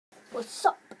What's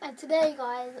up? And today,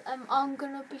 guys, I'm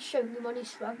gonna be showing you my new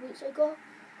swag boots I got.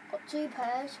 Got 2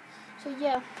 pairs. So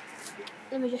yeah,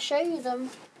 let me just show you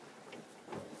them.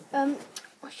 A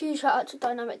huge shout out to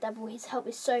Dynamic Devil. He's helped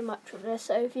me so much with this.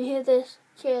 So if you hear this,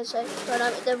 cheers,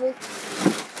 Dynamic Devil.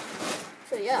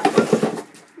 So yeah,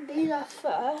 these are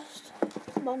first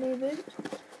my new boots.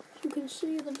 As you can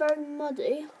see, they're very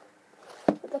muddy,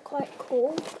 but they're quite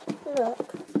cool.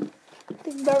 Look,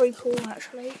 they're very cool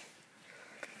actually.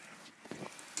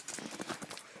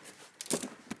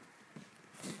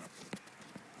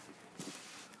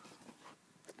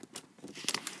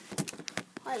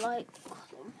 I like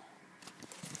them.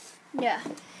 Yeah,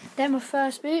 they're my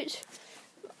first boots.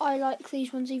 I like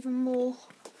these ones even more.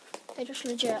 They're just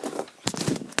legit.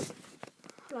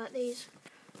 I like these.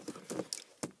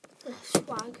 The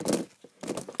swag.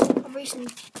 I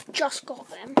recently just got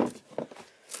them.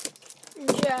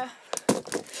 And yeah.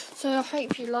 So I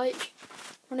hope you like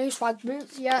my new swag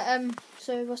boots. Yeah,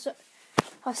 so what's up?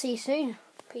 I'll see you soon.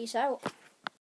 Peace out.